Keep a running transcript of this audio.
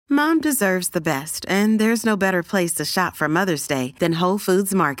Mom deserves the best, and there's no better place to shop for Mother's Day than Whole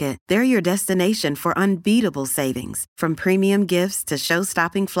Foods Market. They're your destination for unbeatable savings, from premium gifts to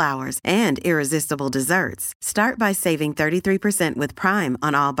show-stopping flowers and irresistible desserts. Start by saving 33% with Prime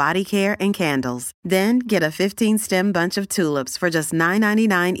on all body care and candles. Then get a 15-stem bunch of tulips for just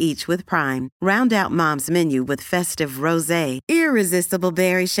 $9.99 each with Prime. Round out Mom's menu with festive rosé, irresistible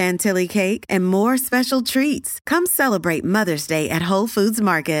berry chantilly cake, and more special treats. Come celebrate Mother's Day at Whole Foods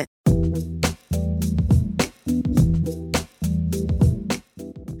Market.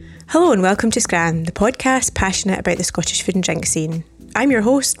 Hello and welcome to Scran, the podcast passionate about the Scottish food and drink scene. I'm your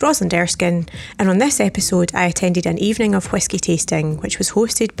host, Rosalind Erskine, and on this episode I attended an evening of whisky tasting which was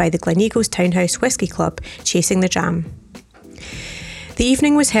hosted by the Gleneagles Townhouse Whisky Club, Chasing the Dram. The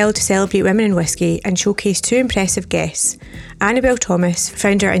evening was held to celebrate women in whisky and showcase two impressive guests, Annabel Thomas,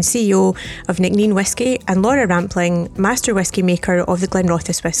 founder and CEO of Nickneen Whisky, and Laura Rampling, master whisky maker of the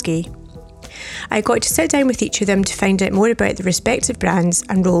Glenrothes whisky. I got to sit down with each of them to find out more about their respective brands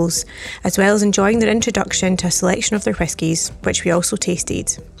and roles, as well as enjoying their introduction to a selection of their whiskies, which we also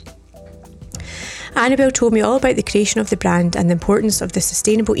tasted. Annabel told me all about the creation of the brand and the importance of the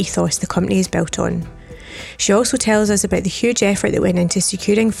sustainable ethos the company is built on. She also tells us about the huge effort that went into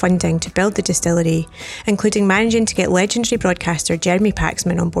securing funding to build the distillery, including managing to get legendary broadcaster Jeremy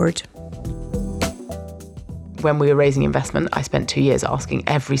Paxman on board. When we were raising investment, I spent 2 years asking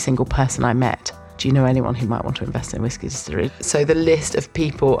every single person I met, do you know anyone who might want to invest in a whisky distillery? So the list of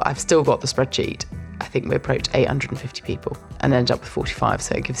people, I've still got the spreadsheet. I think we approached 850 people and ended up with 45,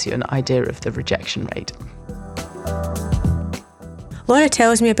 so it gives you an idea of the rejection rate. Laura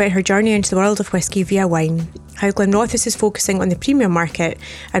tells me about her journey into the world of whisky via wine, how Glenrothes is focusing on the premium market,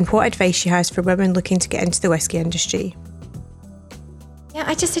 and what advice she has for women looking to get into the whisky industry. Yeah,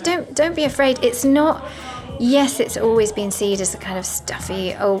 I just say don't be afraid. It's not... Yes, it's always been seen as a kind of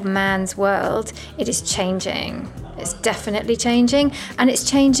stuffy old man's world. It is changing. It's definitely changing, and it's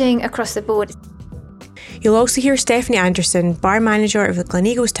changing across the board. You'll also hear Stephanie Anderson, bar manager of the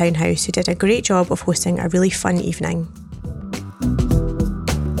Gleneagles Townhouse, who did a great job of hosting a really fun evening.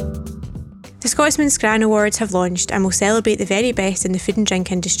 The Scotsman Scran Awards have launched and will celebrate the very best in the food and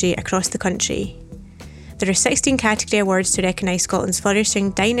drink industry across the country. There are 16 category awards to recognise Scotland's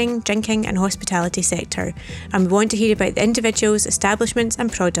flourishing dining, drinking and hospitality sector, and we want to hear about the individuals, establishments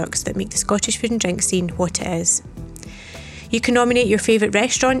and products that make the Scottish food and drink scene what it is. You can nominate your favourite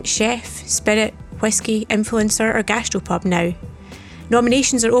restaurant, chef, spirit, whisky, influencer or gastropub now.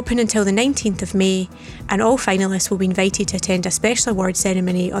 Nominations are open until the 19th of May, and all finalists will be invited to attend a special award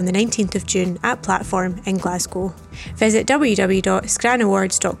ceremony on the 19th of June at Platform in Glasgow. Visit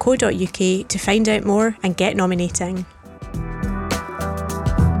www.scranawards.co.uk to find out more and get nominating.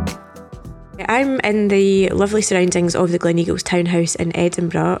 I'm in the lovely surroundings of the Gleneagles Townhouse in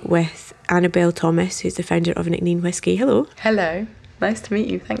Edinburgh with Annabel Thomas, who's the founder of Nickneen Whisky. Hello. Hello. Nice to meet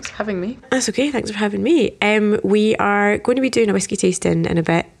you. Thanks for having me. That's okay. Thanks for having me. We are going to be doing a whisky tasting in a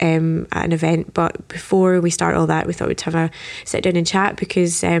bit at an event, but before we start all that, we thought we'd have a sit down and chat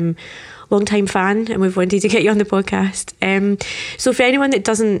because long-time fan and we've wanted to get you on the podcast. So for anyone that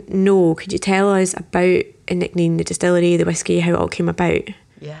doesn't know, could you tell us about Nickneen, the distillery, the whisky, how it all came about?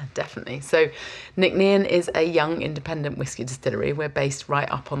 Yeah, definitely. So Nickneen is a young independent whisky distillery. We're based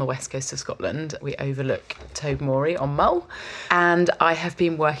right up on the west coast of Scotland. We overlook Tobermory on Mull, and I have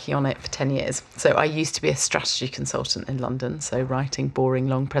been working on it for 10 years. So I used to be a strategy consultant in London, so writing boring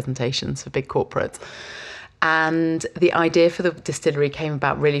long presentations for big corporates. And the idea for the distillery came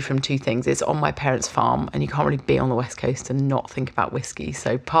about really from two things. It's on my parents' farm, and you can't really be on the west coast and not think about whisky.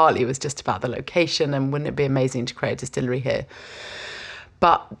 So partly it was just about the location, and wouldn't it be amazing to create a distillery here?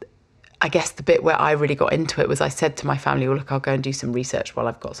 But I guess the bit where I really got into it was I said to my family, well, look, I'll go and do some research while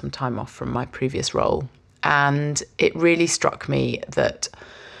I've got some time off from my previous role. And it really struck me that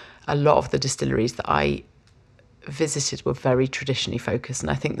a lot of the distilleries that I visited were very traditionally focused.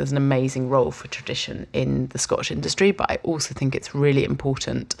 And I think there's an amazing role for tradition in the Scotch industry, but I also think it's really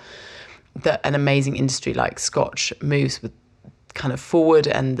important that an amazing industry like Scotch moves with kind of forward,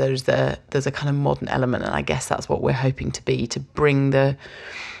 and there's a kind of modern element, and I guess that's what we're hoping to be, to bring the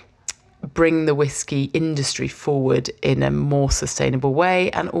whisky industry forward in a more sustainable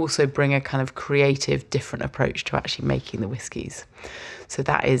way, and also bring a kind of creative, different approach to actually making the whiskies. So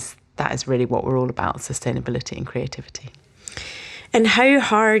that is really what we're all about: sustainability and creativity. And how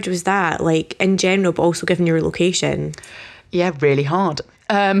hard was that, like in general, but also given your location? Yeah, really hard.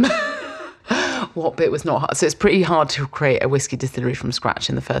 What bit was not hard? So it's pretty hard to create a whisky distillery from scratch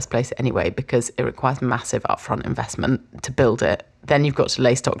in the first place anyway, because it requires massive upfront investment to build it. Then you've got to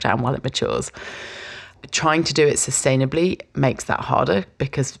lay stock down while it matures. Trying to do it sustainably makes that harder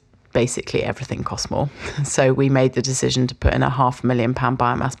because basically everything costs more. So we made the decision to put in a £500,000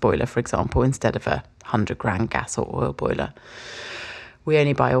 biomass boiler, for example, instead of a 100 grand gas or oil boiler. We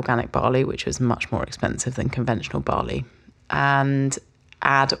only buy organic barley, which was much more expensive than conventional barley. And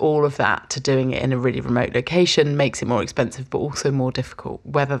add all of that to doing it in a really remote location makes it more expensive, but also more difficult.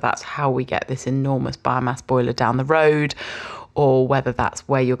 Whether that's how we get this enormous biomass boiler down the road, or whether that's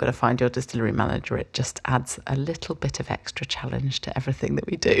where you're going to find your distillery manager, it just adds a little bit of extra challenge to everything that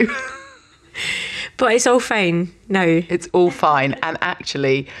we do. But it's all fine now. It's all fine. And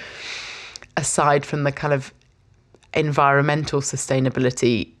actually, aside from the kind of environmental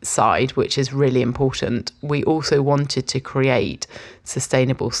sustainability side, which is really important, we also wanted to create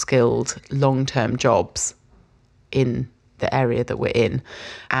sustainable, skilled, long-term jobs in the area that we're in.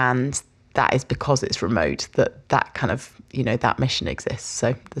 And that is because it's remote, that kind of, that mission exists.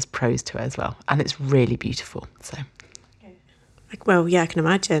 So there's pros to it as well. And it's really beautiful. So. Well, yeah, I can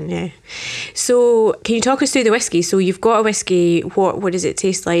imagine, yeah. So can you talk us through the whisky? So you've got a whisky. What does it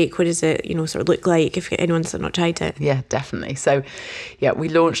taste like? What does it, sort of look like if anyone's not tried it? Yeah, definitely. So, yeah, we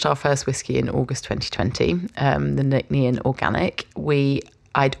launched our first whisky in August 2020, the Nicknean Organic.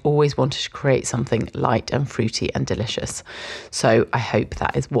 I'd always wanted to create something light and fruity and delicious. So I hope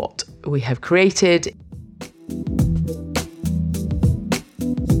that is what we have created.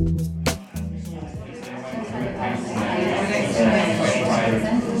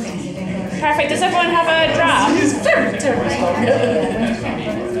 Perfect. Does everyone have a draft? It's very terribly strong.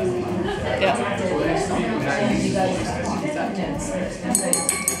 Yeah.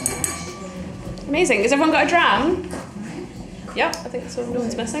 Amazing. Has everyone got a dram? Yep, I think so. No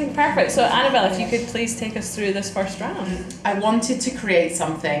one's missing. Perfect. So Annabel, if you could please take us through this first dram. I wanted to create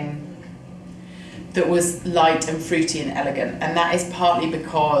something that was light and fruity and elegant, and that is partly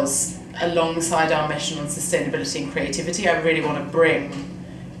because alongside our mission on sustainability and creativity, I really want to bring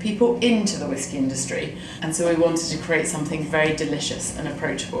people into the whisky industry, and so we wanted to create something very delicious and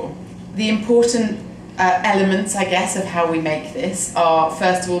approachable. The important elements, I guess, of how we make this are,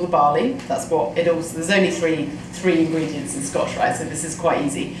 first of all, the barley. That's what it also, there's only three ingredients in Scotch, right? So this is quite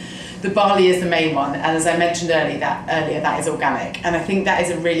easy. The barley is the main one, and as I mentioned earlier, that is organic, and I think that is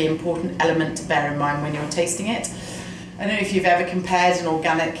a really important element to bear in mind when you're tasting it. I don't know if you've ever compared an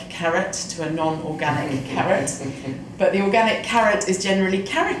organic carrot to a non-organic carrot, but the organic carrot is generally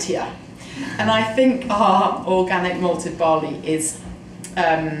carrotier. And I think our organic malted barley is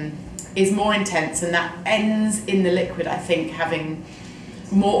more intense, and that ends in the liquid, I think, having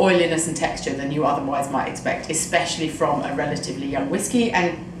more oiliness and texture than you otherwise might expect, especially from a relatively young whisky,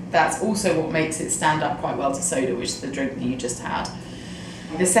 and that's also what makes it stand up quite well to soda, which is the drink that you just had.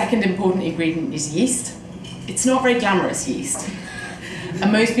 The second important ingredient is yeast. It's not very glamorous yeast,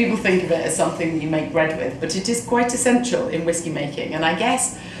 and most people think of it as something that you make bread with, but it is quite essential in whisky making. And I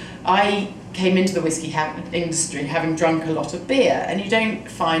guess I came into the whisky industry having drunk a lot of beer, and you don't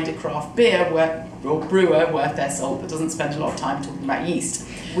find a craft beer or brewer worth their salt that doesn't spend a lot of time talking about yeast.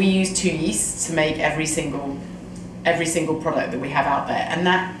 We use 2 yeasts to make every single product that we have out there, and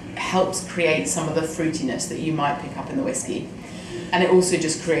that helps create some of the fruitiness that you might pick up in the whisky. And it also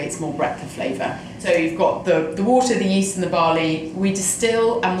just creates more breadth of flavour. So you've got the water, the yeast and the barley. We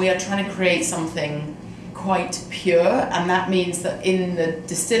distill, and we are trying to create something quite pure, and that means that in the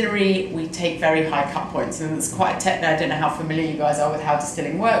distillery we take very high cut points, and it's quite technical. I don't know how familiar you guys are with how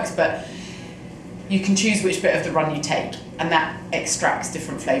distilling works, but you can choose which bit of the run you take, and that extracts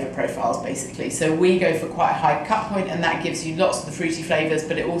different flavour profiles basically. So we go for quite a high cut point, and that gives you lots of the fruity flavours,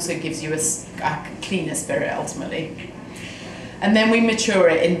 but it also gives you a cleaner spirit ultimately. And then we mature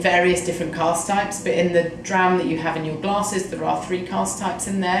it in various different cask types, but in the dram that you have in your glasses, there are 3 cask types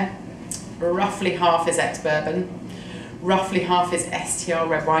in there. Roughly half is ex-bourbon, roughly half is STR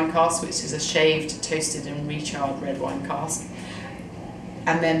red wine cask, which is a shaved, toasted and recharred red wine cask.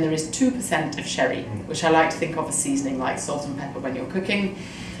 And then there is 2% of sherry, which I like to think of as seasoning, like salt and pepper when you're cooking.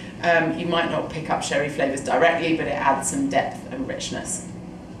 You might not pick up sherry flavours directly, but it adds some depth and richness.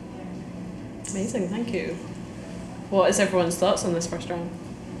 Amazing, thank you. What is everyone's thoughts on this first round?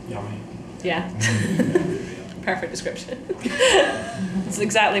 Yummy. Yeah. Perfect description. It's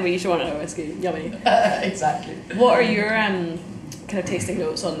exactly what you should want in a whiskey. Yummy. Exactly. What are your kind of tasting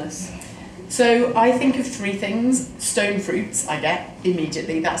notes on this? So I think of 3 things. Stone fruits I get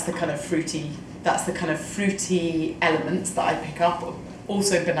immediately. That's the kind of fruity elements that I pick up.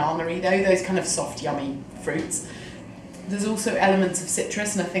 Also banana-y though, those kind of soft, yummy fruits. There's also elements of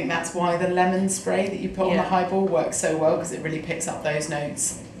citrus, and I think that's why the lemon spray that you put on the highball works so well, because it really picks up those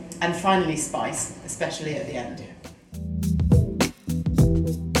notes. And finally spice, especially at the end.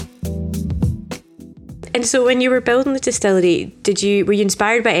 And so when you were building the distillery, were you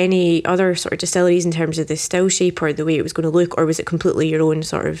inspired by any other sort of distilleries in terms of the still shape or the way it was going to look, or was it completely your own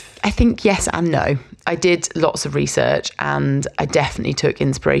sort of? I think yes and no. I did lots of research, and I definitely took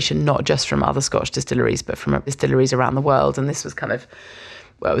inspiration not just from other Scotch distilleries, but from distilleries around the world. And this was kind of,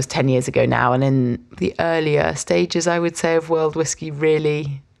 well, it was 10 years ago now. And in the earlier stages, I would say, of world whisky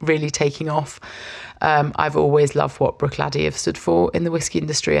really, really taking off. I've always loved what Bruichladdich have stood for in the whisky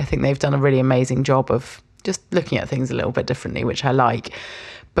industry. I think they've done a really amazing job of just looking at things a little bit differently, which I like.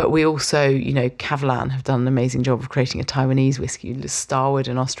 But we also, Kavalan have done an amazing job of creating a Taiwanese whiskey. Starwood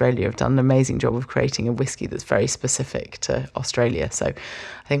in Australia have done an amazing job of creating a whiskey that's very specific to Australia. So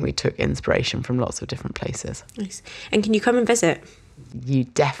I think we took inspiration from lots of different places. Nice. And can you come and visit? You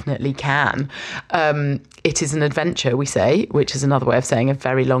definitely can. It is an adventure, we say, which is another way of saying a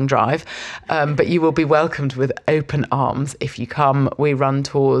very long drive. But you will be welcomed with open arms if you come. We run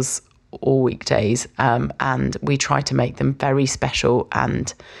tours all weekdays, and we try to make them very special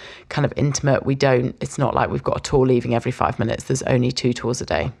and kind of intimate. It's not like we've got a tour leaving every 5 minutes. There's only 2 tours a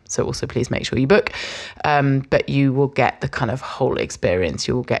day. So also please make sure you book. But you will get the kind of whole experience.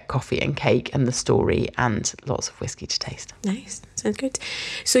 You will get coffee and cake and the story and lots of whiskey to taste. Nice. Sounds good.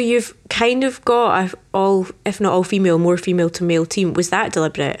 So you've kind of got all, if not all female, more female to male team. Was that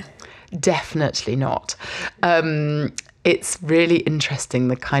deliberate? Definitely not. It's really interesting,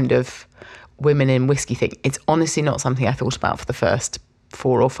 the kind of women in whiskey thing. It's honestly not something I thought about for the first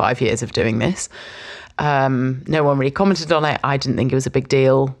 4 or 5 years of doing this. No one really commented on it. I didn't think it was a big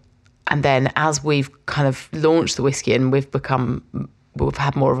deal. And then as we've kind of launched the whiskey and we've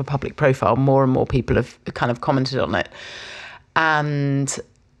had more of a public profile, more and more people have kind of commented on it. And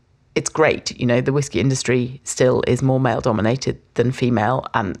it's great. The whiskey industry still is more male dominated than female,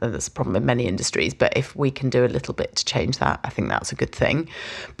 and that's a problem in many industries. But if we can do a little bit to change that, I think that's a good thing.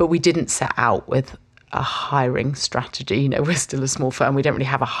 But we didn't set out with a hiring strategy. We're still a small firm. We don't really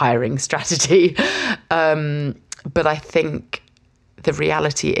have a hiring strategy. But I think the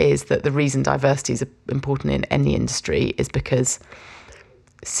reality is that the reason diversity is important in any industry is because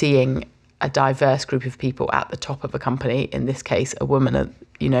seeing a diverse group of people at the top of a company, in this case, a woman,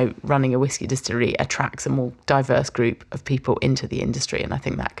 running a whiskey distillery, attracts a more diverse group of people into the industry. And I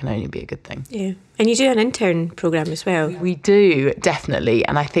think that can only be a good thing. Yeah. And you do an intern programme as well. We do, definitely.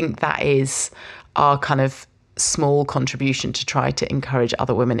 And I think that is our kind of small contribution to try to encourage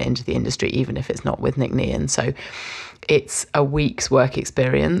other women into the industry, even if it's not with Nick Nean. So it's a week's work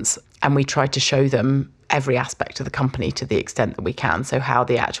experience, and we try to show them every aspect of the company to the extent that we can. So how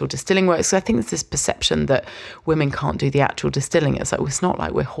the actual distilling works. So I think there's this perception that women can't do the actual distilling. It's not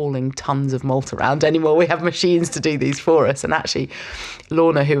like we're hauling tons of malt around anymore. We have machines to do these for us. And actually,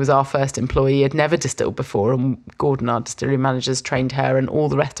 Lorna, who was our first employee, had never distilled before. And Gordon, our distillery managers, trained her and all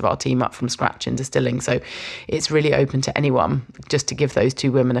the rest of our team up from scratch in distilling. So it's really open to anyone, just to give those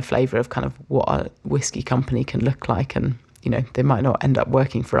 2 women a flavour of kind of what a whiskey company can look like. And they might not end up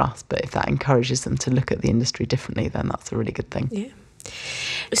working for us, but if that encourages them to look at the industry differently, then that's a really good thing. Yeah.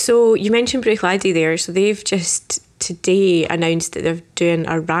 So you mentioned Bruichladdich there. So they've just today announced that they're doing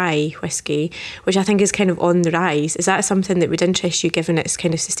a rye whiskey, which I think is kind of on the rise. Is that something that would interest you, given its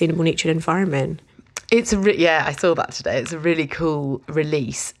kind of sustainable nature and farming? Yeah, I saw that today. It's a really cool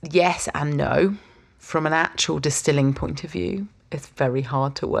release. Yes and no. From an actual distilling point of view, it's very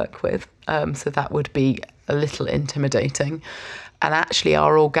hard to work with. So that would be a little intimidating. And actually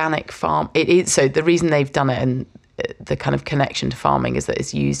our organic farm, it is, so the reason they've done it and the kind of connection to farming is that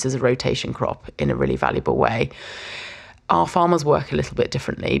it's used as a rotation crop in a really valuable way. Our farmers work a little bit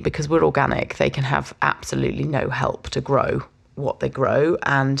differently because we're organic. They can have absolutely no help to grow what they grow,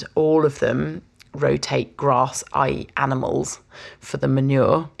 and all of them rotate grass, i.e. animals, for the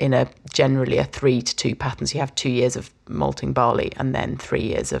manure in generally a 3 to 2 pattern. So you have 2 years of malting barley and then 3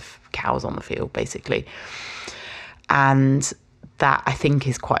 years of cows on the field, basically. And that, I think,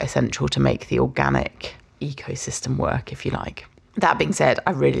 is quite essential to make the organic ecosystem work, if you like. That being said,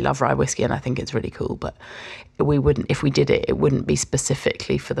 I really love rye whiskey and I think it's really cool, but if we did it, it wouldn't be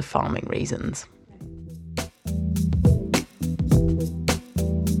specifically for the farming reasons.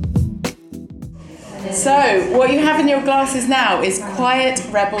 So, what you have in your glasses now is Quiet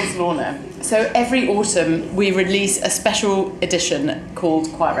Rebels Lorna. So every autumn we release a special edition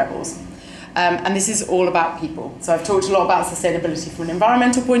called Quiet Rebels. And this is all about people. So I've talked a lot about sustainability from an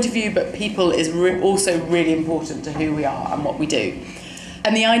environmental point of view, but people is also really important to who we are and what we do.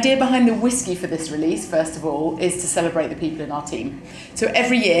 And the idea behind the whiskey for this release, first of all, is to celebrate the people in our team. So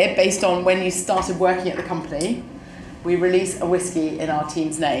every year, based on when you started working at the company, we release a whiskey in our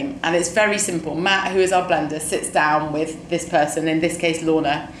team's name. And it's very simple. Matt, who is our blender, sits down with this person, in this case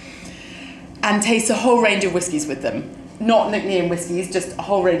Lorna, and taste a whole range of whiskies with them. Not Nicknean whiskies, just a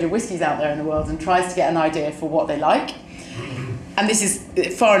whole range of whiskies out there in the world, and tries to get an idea for what they like. And this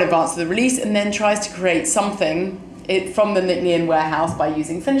is far in advance of the release, and then tries to create something from the Nicknean warehouse by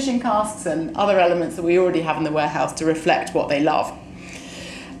using finishing casks and other elements that we already have in the warehouse to reflect what they love.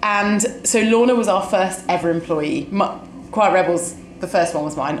 And so Lorna was our first ever employee. Quiet Rebels, the first one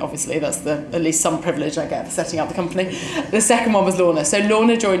was mine, obviously. That's at least some privilege I get for setting up the company. The second one was Lorna. So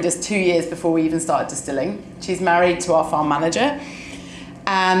Lorna joined us 2 years before we even started distilling. She's married to our farm manager.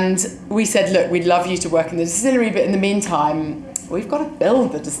 And we said, look, we'd love you to work in the distillery, but in the meantime, we've got to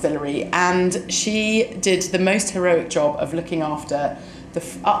build the distillery. And she did the most heroic job of looking after the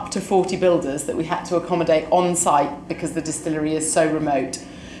up to 40 builders that we had to accommodate on site because the distillery is so remote,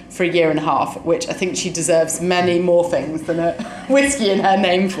 for a year and a half, which I think she deserves many more things than a whiskey in her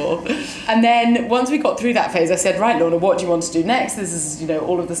name for. And then once we got through that phase, I said, right, Lorna, what do you want to do next? This is,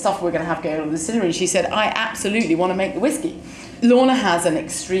 all of the stuff we're going to have going on in the distillery. She said, I absolutely want to make the whiskey. Lorna has an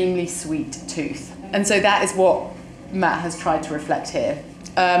extremely sweet tooth. And so that is what Matt has tried to reflect here.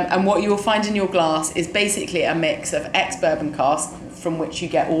 And what you will find in your glass is basically a mix of ex-bourbon cask, from which you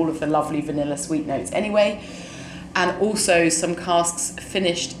get all of the lovely vanilla sweet notes anyway, and also some casks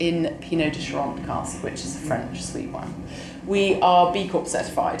finished in Pinot de Charente cask, which is a French sweet wine. We are B Corp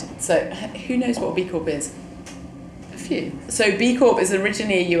certified, so who knows what B Corp is? A few. So B Corp is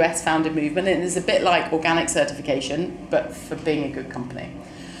originally a US founded movement, and it's a bit like organic certification, but for being a good company.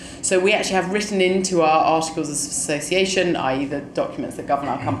 So we actually have written into our articles of association, i.e. the documents that govern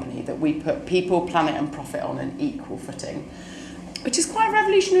our company, that we put people, planet and profit on an equal footing, which is quite a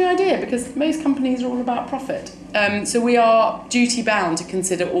revolutionary idea because most companies are all about profit. So we are duty bound to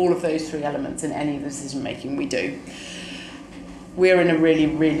consider all of those three elements in any of the decision making we do. We're in a really,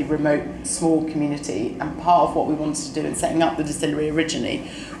 really remote, small community, and part of what we wanted to do in setting up the distillery originally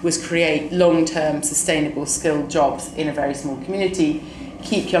was create long-term, sustainable, skilled jobs in a very small community,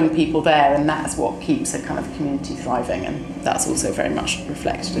 keep young people there, and that's what keeps a kind of community thriving, and that's also very much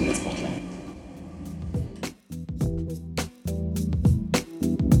reflected in this bottling.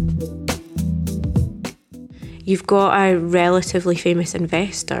 You've got a relatively famous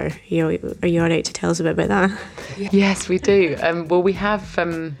investor. Are you all right to tell us a bit about that? Yes, we do. Well, we have...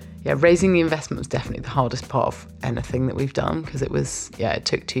 raising the investment was definitely the hardest part of anything that we've done because it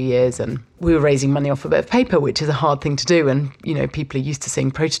took 2 years and we were raising money off a bit of paper, which is a hard thing to do. And, people are used to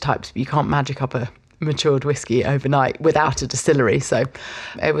seeing prototypes, but you can't magic up a matured whiskey overnight without a distillery. So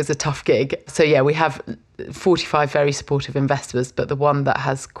it was a tough gig. So we have 45 very supportive investors, but the one that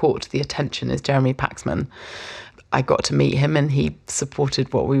has caught the attention is Jeremy Paxman. I got to meet him and he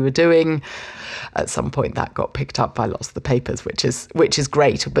supported what we were doing. At some point that got picked up by lots of the papers, which is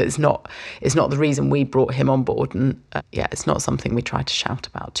great, but it's not the reason we brought him on board. And it's not something we try to shout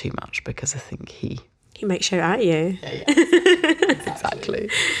about too much because I think he might shout at you. Yeah. Exactly.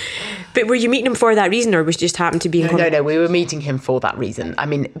 But were you meeting him for that reason, or was it just happened to be? No. We were meeting him for that reason. I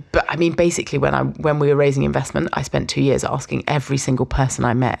mean, basically, when we were raising investment, I spent 2 years asking every single person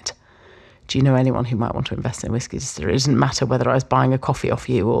I met, do you know anyone who might want to invest in a whiskey distillery? It doesn't matter whether I was buying a coffee off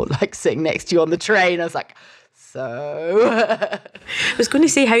you or like sitting next to you on the train. I was like, so. I was going to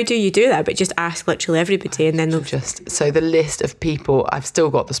say, how do you do that? But just ask literally everybody, and then they'll So the list of people, I've still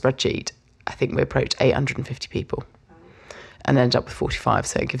got the spreadsheet. I think we approached 850 people and ended up with 45.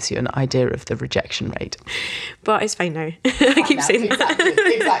 So it gives you an idea of the rejection rate. But it's fine now. I keep saying that.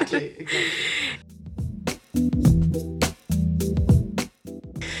 Exactly.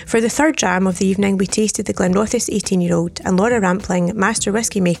 For the third dram of the evening, we tasted the Glenrothes 18-year-old, and Laura Rampling, master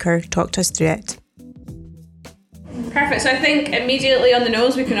whisky maker, talked us through it. Perfect. So I think immediately on the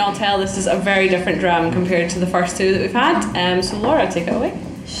nose we can all tell this is a very different dram compared to the first two that we've had. So Laura, take it away.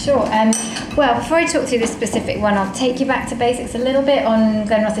 Sure. Well, before I talk through this specific one, I'll take you back to basics a little bit on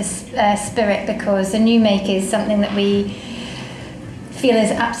Glenrothes Spirit, because the new make is something that we feel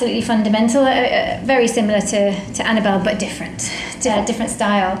is absolutely fundamental, very similar to Annabel, but different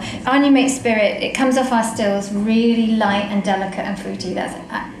style. Our new make Spirit, it comes off our stills really light and delicate and fruity.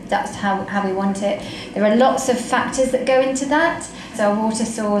 That's how we want it. There are lots of factors that go into that. So our water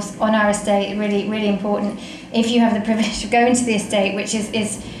source on our estate, really, really important. If you have the privilege of going to the estate, which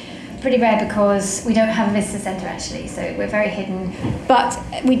is pretty rare because we don't have a visitor centre actually, so we're very hidden. But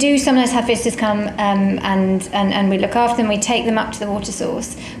we do sometimes have visitors come and we look after them. We take them up to the water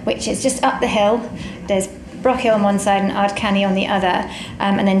source, which is just up the hill. There's Brockhill on one side and Ardcanny on the other,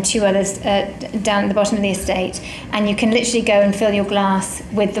 and then 2 others down at the bottom of the estate. And you can literally go and fill your glass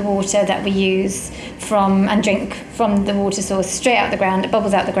with the water that we use and drink from the water source straight out the ground. It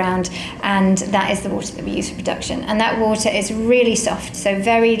bubbles out the ground, and that is the water that we use for production. And that water is really soft, so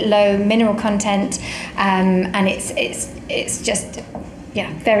very low mineral content, and it's just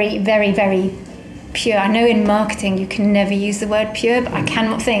very, very, very pure. I know in marketing you can never use the word pure, but I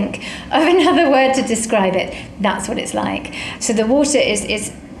cannot think of another word to describe it. That's what it's like. So the water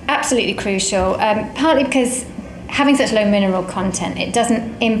is absolutely crucial, partly because having such low mineral content, it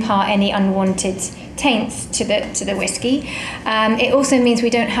doesn't impart any unwanted taints to the whiskey. It also means we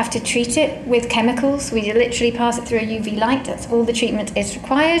don't have to treat it with chemicals. We literally pass it through a UV light. That's all the treatment is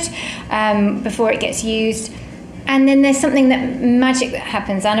required before it gets used. And then there's something magic that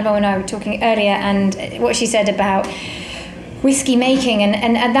happens. Annabel and I were talking earlier, and what she said about whiskey making,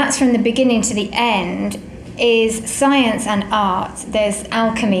 and that's from the beginning to the end, is science and art. There's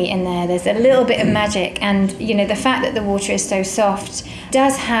alchemy in there. There's a little bit of magic, and the fact that the water is so soft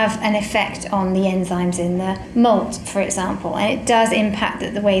does have an effect on the enzymes in the malt, for example, and it does impact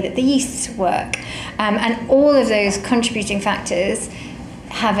the way that the yeasts work, and all of those contributing factors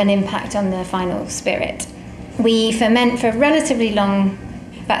have an impact on the final spirit. We ferment for relatively long,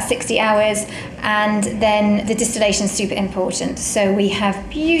 about 60 hours, and then the distillation is super important. So we have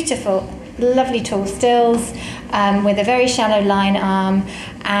beautiful, lovely tall stills with a very shallow line arm,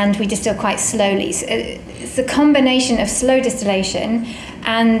 and we distill quite slowly. So it's a combination of slow distillation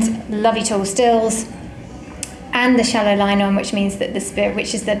and lovely tall stills and the shallow line arm, which means that the spirit,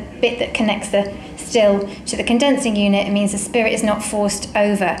 which is the bit that connects the still to the condensing unit, it means the spirit is not forced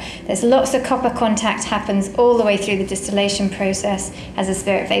over. There's lots of copper contact happens all the way through the distillation process as the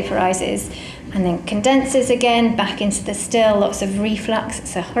spirit vaporizes, and then condenses again back into the still. Lots of reflux.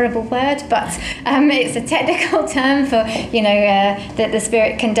 It's a horrible word, but it's a technical term for the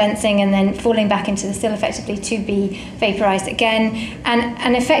spirit condensing and then falling back into the still effectively to be vaporized again.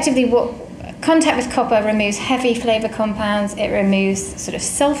 And effectively what contact with copper removes heavy flavour compounds, it removes sort of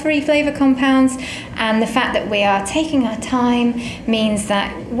sulphury flavour compounds, and the fact that we are taking our time means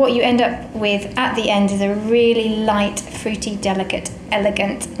that what you end up with at the end is a really light, fruity, delicate,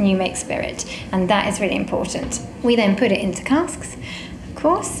 elegant new make spirit, and that is really important. We then put it into casks, of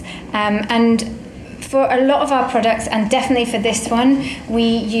course, and for a lot of our products, and definitely for this one, we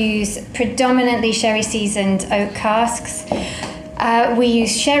use predominantly sherry seasoned oak casks. We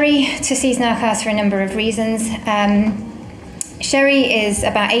use sherry to season our casks for a number of reasons. Sherry is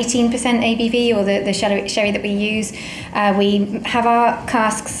about 18% ABV, or the sherry that we use. We have our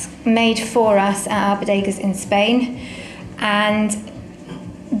casks made for us at our bodegas in Spain, and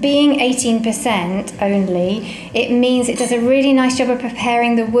being 18% only, it means it does a really nice job of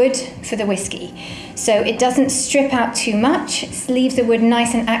preparing the wood for the whiskey. So it doesn't strip out too much, it leaves the wood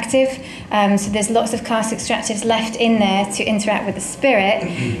nice and active, so there's lots of cask extractives left in there to interact with the spirit.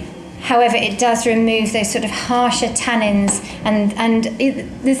 However, it does remove those sort of harsher tannins, and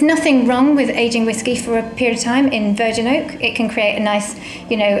there's nothing wrong with aging whiskey for a period of time in virgin oak. It can create a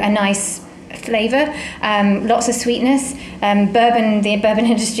nice flavour, lots of sweetness. The bourbon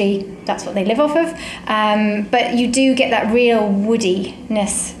industry, that's what they live off of. But you do get that real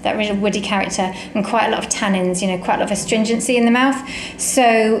woodiness, that real woody character, and quite a lot of tannins, quite a lot of astringency in the mouth.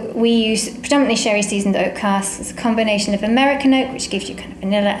 So we use predominantly sherry seasoned oak casks. It's a combination of American oak, which gives you kind of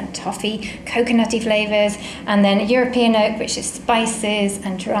vanilla and toffee, coconutty flavours, and then European oak, which is spices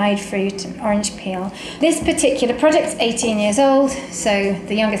and dried fruit and orange peel. This particular product's 18 years old, so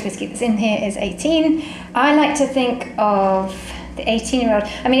the youngest whiskey that's in here is 18. I like to think of the 18-year-old.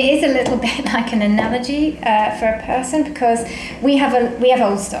 I mean, it is a little bit like an analogy for a person, because we have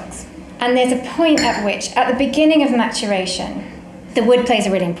old stocks, and there's a point at which, at the beginning of maturation, the wood plays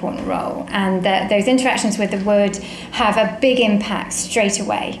a really important role, and those interactions with the wood have a big impact straight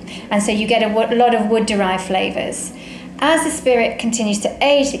away, and so you get a lot of wood-derived flavours. As the spirit continues to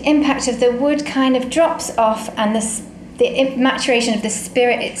age, the impact of the wood kind of drops off, and the maturation of the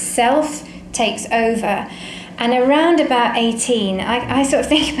spirit itself takes over. And around about 18, I sort of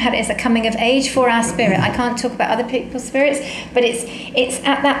think about it as a coming of age for our spirit. I can't talk about other people's spirits, but it's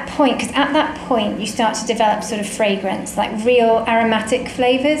at that point, because at that point you start to develop sort of fragrance, like real aromatic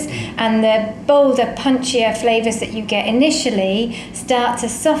flavours, and the bolder, punchier flavours that you get initially start to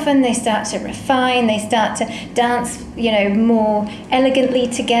soften, they start to refine, they start to dance, more elegantly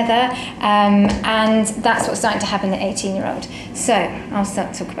together, and that's what's starting to happen at 18-year-old. So I'll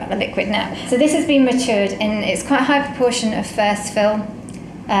start to talk about the liquid now. So this has been matured in, it's quite a high proportion of first fill,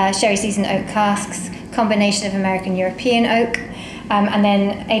 sherry seasoned oak casks, combination of American European oak. and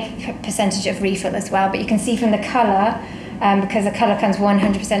then a percentage of refill as well. But you can see from the colour, because the colour comes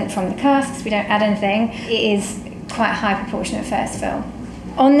 100% from the casks, we don't add anything, it is quite a high proportion of first fill.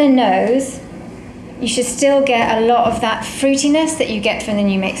 On the nose, you should still get a lot of that fruitiness that you get from the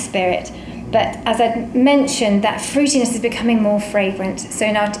new mixed spirit. But as I mentioned, that fruitiness is becoming more fragrant. So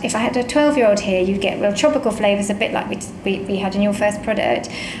now if I had a 12-year-old here, you'd get real tropical flavours, a bit like we had in your first product.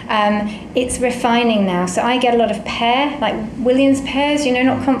 It's refining now. So I get a lot of pear, like Williams pears,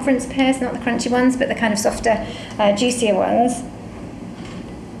 not conference pears, not the crunchy ones, but the kind of softer, juicier ones.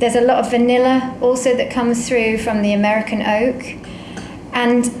 There's a lot of vanilla also that comes through from the American oak.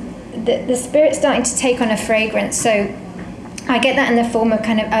 And the spirit's starting to take on a fragrance. So I get that in the form of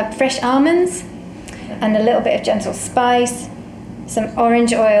kind of fresh almonds and a little bit of gentle spice, some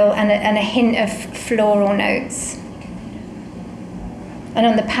orange oil and a hint of floral notes. And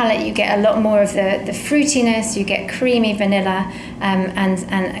on the palate you get a lot more of the fruitiness, you get creamy vanilla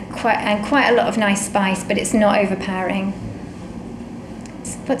and quite a lot of nice spice, but it's not overpowering.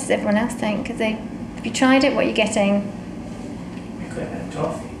 What does everyone else think? Have you tried it? What are you getting?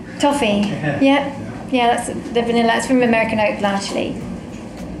 Toffee. Toffee, yeah, that's the vanilla. It's from American oak largely.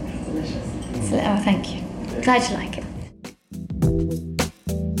 Delicious. Oh, thank you. Glad you like it.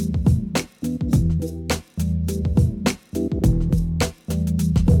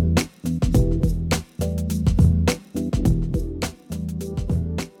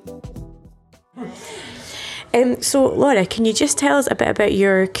 So Laura, can you just tell us a bit about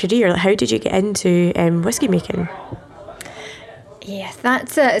your career? Like, how did you get into whisky making? Yes,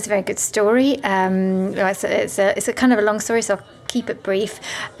 it's a very good story. It's a kind of a long story, so I'll keep it brief.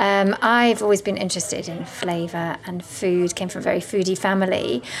 I've always been interested in flavour and food, came from a very foodie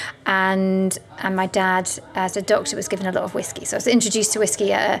family, and my dad, as a doctor, was given a lot of whiskey. So I was introduced to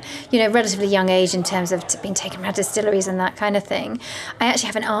whiskey at a relatively young age in terms of being taken around distilleries and that kind of thing. I actually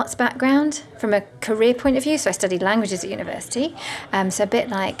have an arts background from a career point of view, so I studied languages at university. So a bit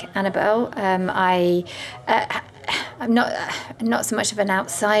like Annabel, I'm not so much of an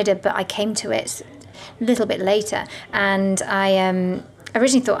outsider, but I came to it a little bit later, and I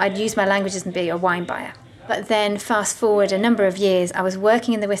originally thought I'd use my languages and be a wine buyer. But then fast forward a number of years, I was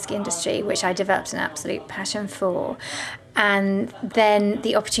working in the whisky industry, which I developed an absolute passion for. And then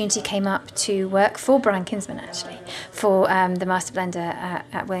the opportunity came up to work for Brian Kinsman, actually, for the master blender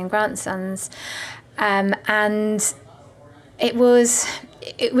at William Grant & Sons. And it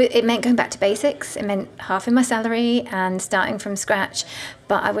meant going back to basics. It meant halving my salary and starting from scratch.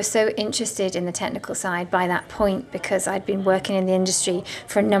 But I was so interested in the technical side by that point, because I'd been working in the industry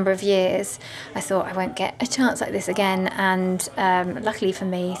for a number of years. I thought I won't get a chance like this again. And luckily for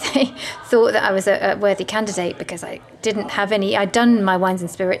me, they thought that I was a worthy candidate, because I didn't have any. I'd done my wines and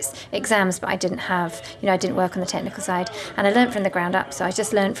spirits exams, but I didn't have, I didn't work on the technical side. And I learned from the ground up. So I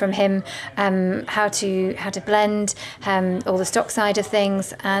just learned from him how to blend, all the stock side of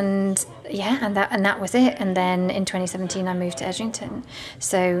things, and that was it. And then in 2017 I moved to Edrington.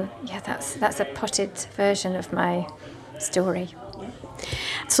 So that's a potted version of my story.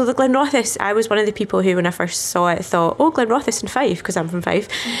 So the Glenrothes, I was one of the people who, when I first saw it, thought, oh, Glenrothes in Fife, because I'm from Fife.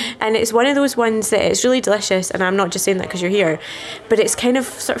 And it's one of those ones that it's really delicious, and I'm not just saying that because you're here, but it's kind of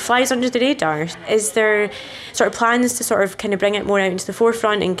sort of flies under the radar. Is there sort of plans to sort of kind of bring it more out into the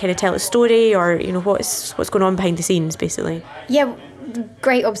forefront and kind of tell its story, or what's going on behind the scenes, basically? Yeah,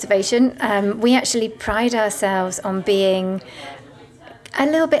 great observation. We actually pride ourselves on being a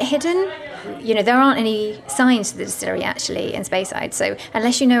little bit hidden. There aren't any signs to the distillery actually in Speyside, so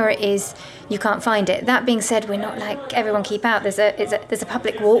unless you know where it is, you can't find it. That being said, we're not like everyone keep out. There's a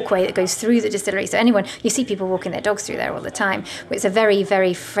public walkway that goes through the distillery, so you see people walking their dogs through there all the time. It's a very,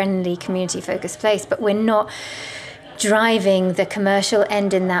 very friendly, community-focused place, but we're not driving the commercial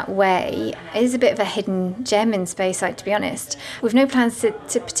end in that way. It is a bit of a hidden gem in Speyside, to be honest. We've no plans to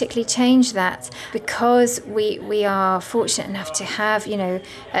particularly change that, because we are fortunate enough to have, the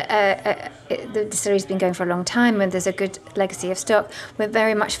distillery's been going for a long time and there's a good legacy of stock. We're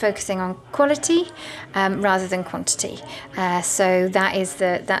very much focusing on quality rather than quantity. So that is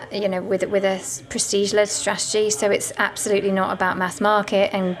with a prestige-led strategy. So it's absolutely not about mass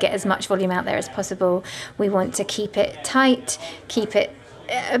market and get as much volume out there as possible. We want to keep it tight, keep it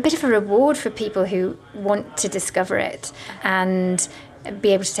a bit of a reward for people who want to discover it, and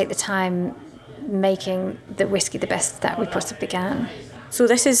be able to take the time making the whiskey the best that we possibly can. So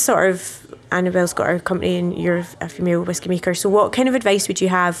this is sort of, Annabel's got her company and you're a female whiskey maker. So what kind of advice would you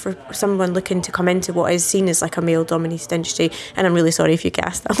have for someone looking to come into what is seen as like a male-dominated industry? And I'm really sorry if you get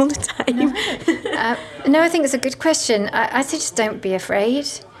asked that all the time. No, I think it's a good question. I say just don't be afraid.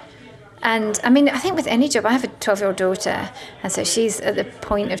 And I mean, I think with any job, I have a 12-year-old daughter, and so she's at the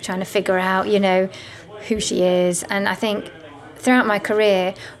point of trying to figure out, who she is. And I think throughout my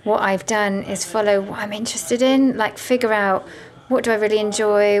career, what I've done is follow what I'm interested in, like figure out what do I really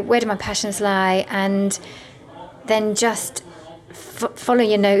enjoy, where do my passions lie, and then just follow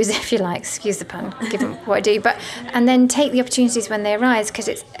your nose, if you like, excuse the pun, given what I do, and then take the opportunities when they arise, because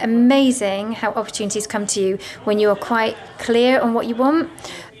it's amazing how opportunities come to you when you're quite clear on what you want.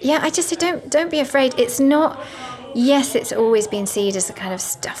 Yeah, I just say don't be afraid. It's not, yes, it's always been seen as a kind of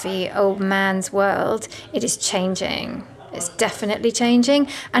stuffy old man's world. It is changing. It's definitely changing,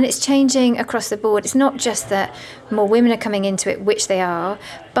 and it's changing across the board. It's not just that more women are coming into it, which they are,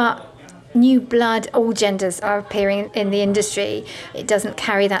 but new blood, all genders are appearing in the industry. It doesn't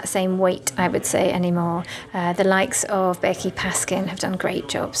carry that same weight, I would say, anymore. The likes of Becky Paskin have done great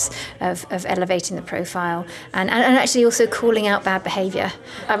jobs of elevating the profile and actually also calling out bad behaviour.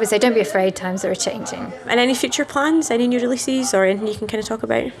 I would say don't be afraid, times are changing. And any future plans, any new releases or anything you can kind of talk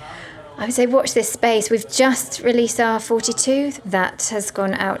about? I would say watch this space. We've just released our 42. That has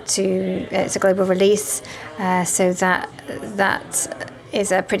gone out to, it's a global release, so that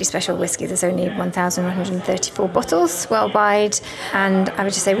is a pretty special whisky. There's only 1,134 bottles worldwide, and I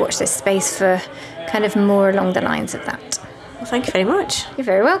would just say watch this space for kind of more along the lines of that. Well, thank you very much. You're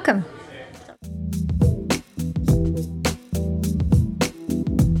very welcome.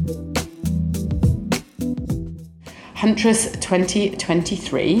 Huntress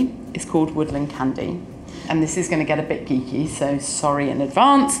 2023 is called Woodland Candy. And this is going to get a bit geeky, so sorry in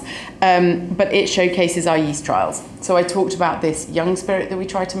advance, but it showcases our yeast trials. So I talked about this young spirit that we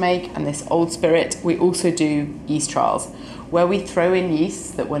try to make and this old spirit. We also do yeast trials, where we throw in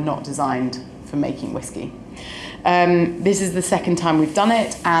yeasts that were not designed for making whiskey. This is the second time we've done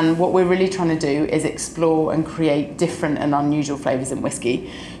it, and what we're really trying to do is explore and create different and unusual flavours in whiskey.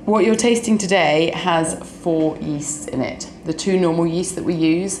 What you're tasting today has 4 yeasts in it. The 2 normal yeasts that we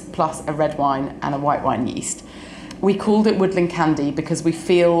use, plus a red wine and a white wine yeast. We called it Woodland Candy because we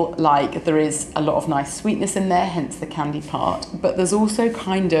feel like there is a lot of nice sweetness in there, hence the candy part, but there's also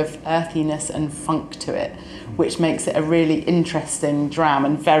kind of earthiness and funk to it, which makes it a really interesting dram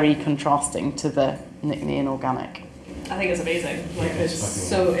and very contrasting to the Nickney Organic. I think it's amazing. Like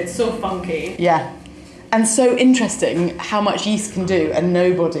it's so funky. Yeah. And so interesting how much yeast can do, and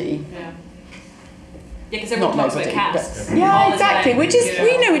nobody. Yeah, because everyone talks about casks. Yeah, exactly. Which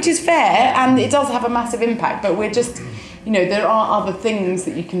is fair, and it does have a massive impact. But we're just, there are other things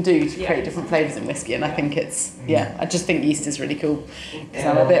that you can do to create different flavours in whiskey, and I think I just think yeast is really cool. Because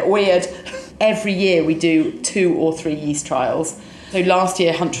I'm a bit weird. Every year we do 2 or 3 yeast trials. So last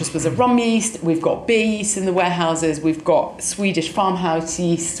year Huntress was a rum yeast, we've got beer yeast in the warehouses, we've got Swedish farmhouse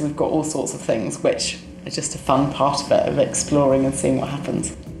yeast, we've got all sorts of things, which is just a fun part of it, of exploring and seeing what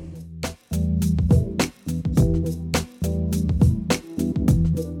happens.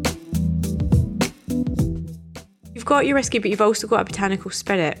 You've got your whiskey, but you've also got a botanical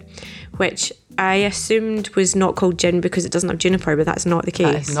spirit, which I assumed was not called gin because it doesn't have juniper, but that's not the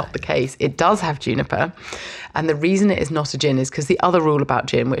case. That is not the case. It does have juniper. And the reason it is not a gin is because the other rule about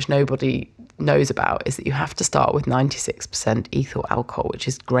gin, which nobody knows about, is that you have to start with 96% ethyl alcohol, which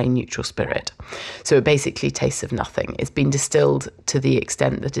is grain neutral spirit. So it basically tastes of nothing. It's been distilled to the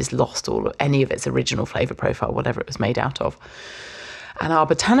extent that it's lost any of its original flavour profile, whatever it was made out of. And our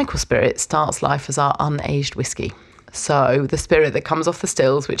botanical spirit starts life as our unaged whiskey. So the spirit that comes off the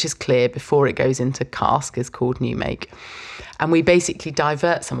stills, which is clear before it goes into cask, is called new make. And we basically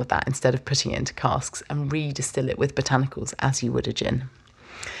divert some of that instead of putting it into casks and redistill it with botanicals as you would a gin.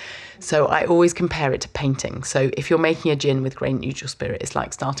 So I always compare it to painting. So if you're making a gin with grain neutral spirit, it's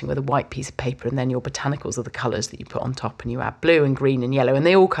like starting with a white piece of paper, and then your botanicals are the colours that you put on top, and you add blue and green and yellow, and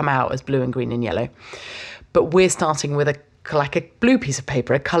they all come out as blue and green and yellow. But we're starting with a blue piece of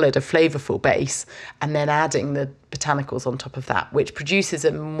paper, a coloured, a flavourful base, and then adding the botanicals on top of that, which produces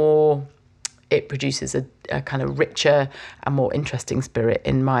a kind of richer and more interesting spirit,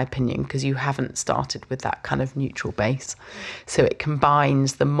 in my opinion, because you haven't started with that kind of neutral base. So it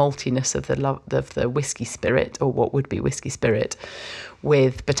combines the maltiness of the whiskey spirit, or what would be whiskey spirit,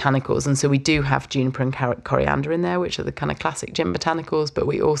 with botanicals. And so we do have juniper and coriander in there, which are the kind of classic gin botanicals, but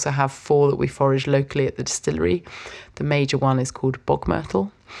we also have 4 that we forage locally at the distillery. The major one is called bog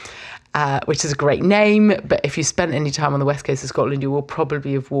myrtle, which is a great name, but if you spent any time on the west coast of Scotland, you will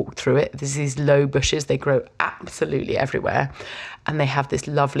probably have walked through it. There's these low bushes, they grow absolutely everywhere, and they have this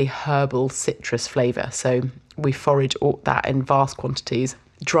lovely herbal citrus flavour. So we forage all that in vast quantities,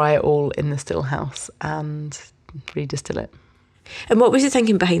 dry it all in the still house, and redistill it. And what was the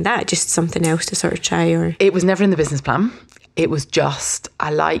thinking behind that? Just something else to sort of try? Or it was never in the business plan. it was just,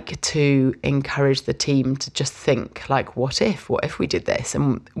 I like to encourage the team to just think like, what if we did this?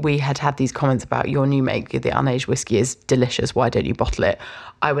 And we had these comments about your new make, the unaged whiskey is delicious. Why don't you bottle it?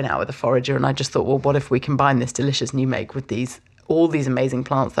 I went out with a forager and I just thought, well, what if we combine this delicious new make with all these amazing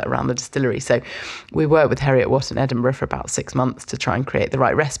plants that are around the distillery? So we worked with Heriot Watt in Edinburgh for about 6 months to try and create the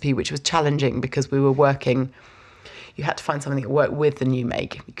right recipe, which was challenging because we were working, you had to find something that worked with the new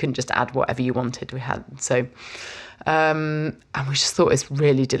make. You couldn't just add whatever you wanted. And we just thought it's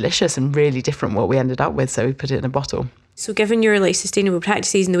really delicious and really different what we ended up with. So we put it in a bottle. So given your like sustainable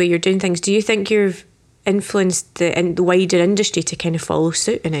practices and the way you're doing things, do you think you've influenced the wider industry to kind of follow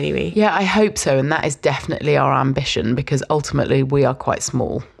suit in any way? Yeah, I hope so. And that is definitely our ambition, because ultimately we are quite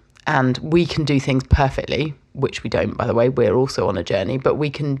small and we can do things perfectly, which we don't, by the way. We're also on a journey, but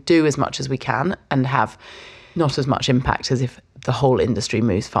we can do as much as we can and have not as much impact as if the whole industry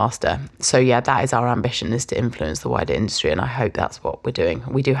moves faster. So yeah, that is our ambition, is to influence the wider industry. And I hope that's what we're doing.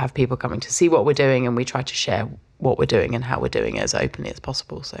 We do have people coming to see what we're doing, and we try to share what we're doing and how we're doing it as openly as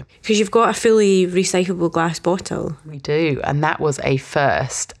possible. So because you've got a fully recyclable glass bottle. We do, and that was a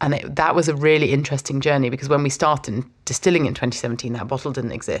first, and that was a really interesting journey, because when we started distilling in 2017, that bottle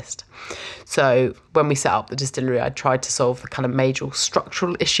didn't exist. So when we set up the distillery, I tried to solve the kind of major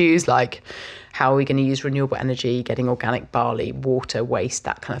structural issues, like how are we going to use renewable energy, getting organic barley, water, waste,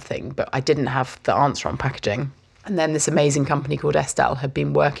 that kind of thing. But I didn't have the answer on packaging. And then this amazing company called Estelle had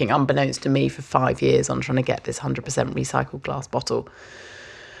been working, unbeknownst to me, for 5 years on trying to get this 100% recycled glass bottle.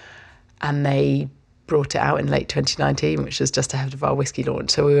 And they brought it out in late 2019, which was just ahead of our whisky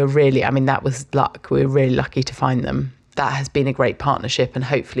launch. So we were really, that was luck. We were really lucky to find them. That has been a great partnership, and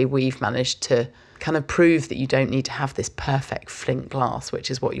hopefully we've managed to kind of prove that you don't need to have this perfect flint glass, which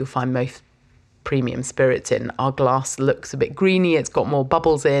is what you'll find most premium spirits in. Our glass looks a bit greeny, it's got more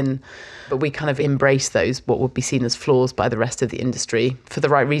bubbles in, but we kind of embrace those, what would be seen as flaws by the rest of the industry, for the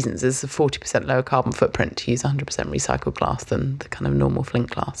right reasons. There's a 40% lower carbon footprint to use 100% recycled glass than the kind of normal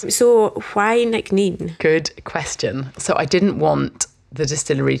flint glass. So why Nickneen? Good question. So I didn't want the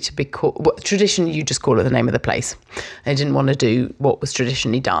distillery to be called, well, traditionally you just call it the name of the place. I didn't want to do what was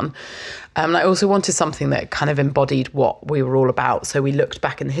traditionally done. And I also wanted something that kind of embodied what we were all about. So we looked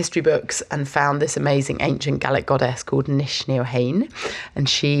back in the history books and found this amazing ancient Gallic goddess called Nishneo, and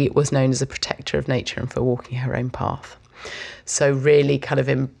she was known as a protector of nature and for walking her own path. So really kind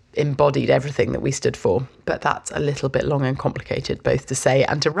of embodied everything that we stood for. But that's a little bit long and complicated, both to say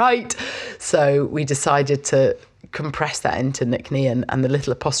and to write. So we decided to compress that into Nickneen, and the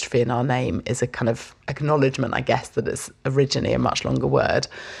little apostrophe in our name is a kind of acknowledgement, I guess, that it's originally a much longer word.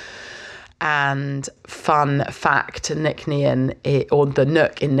 And fun fact, Nickneen, or the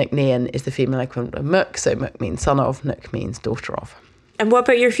Nook in Nickneen, is the female equivalent of Mook. So Mook means son of, Nook means daughter of. And what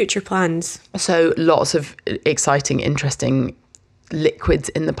about your future plans? So lots of exciting, interesting liquids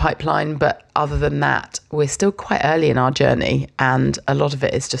in the pipeline, but other than that, we're still quite early in our journey, and a lot of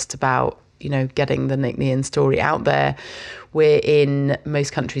it is just about getting the Nickneen story out there. We're in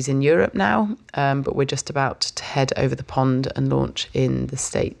most countries in Europe now, but we're just about to head over the pond and launch in the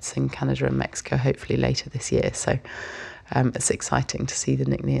States and Canada and Mexico, hopefully later this year. So it's exciting to see the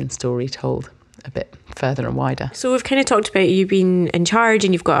Nickneen story told a bit further and wider. So we've kind of talked about you being in charge,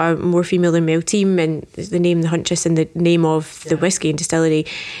 and you've got a more female than male team, and the name, the Huntress, and the name of the whisky and distillery.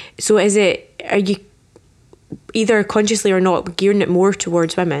 So are you either consciously or not gearing it more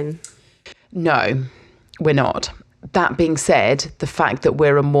towards women? No, we're not. That being said, the fact that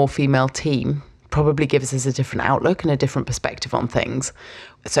we're a more female team probably gives us a different outlook and a different perspective on things.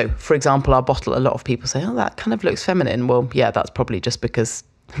 So, for example, our bottle, a lot of people say, oh, that kind of looks feminine. Well, yeah, that's probably just because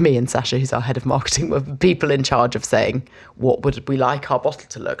me and Sasha, who's our head of marketing, were people in charge of saying, what would we like our bottle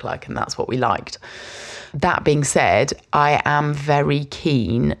to look like? And that's what we liked. That being said, I am very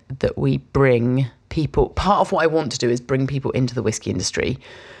keen that we bring people, part of what I want to do is bring people into the whisky industry,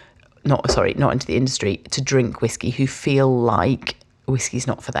 not into the industry, to drink whiskey, who feel like whiskey's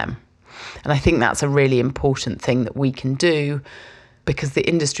not for them. And I think that's a really important thing that we can do, because the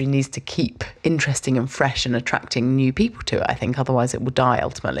industry needs to keep interesting and fresh and attracting new people to it. I think otherwise it will die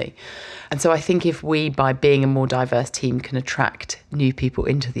ultimately. And so I think if we, by being a more diverse team, can attract new people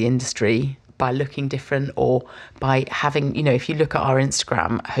into the industry by looking different, or by having, if you look at our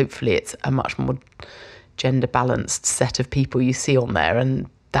Instagram, hopefully it's a much more gender balanced set of people you see on there, and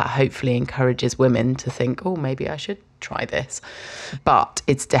that hopefully encourages women to think, oh, maybe I should try this. But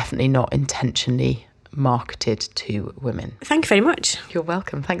it's definitely not intentionally marketed to women. Thank you very much. You're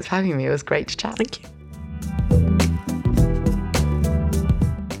welcome. Thanks for having me. It was great to chat. Thank you.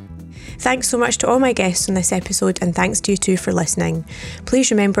 Thanks so much to all my guests on this episode, and thanks to you too for listening.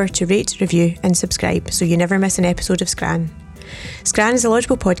 Please remember to rate, review and subscribe so you never miss an episode of Scran. Scran is a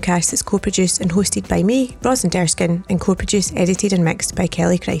Laudable podcast that's co-produced and hosted by me, Rosalind Erskine, and co-produced, edited and mixed by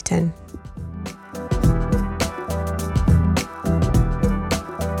Kelly Crichton.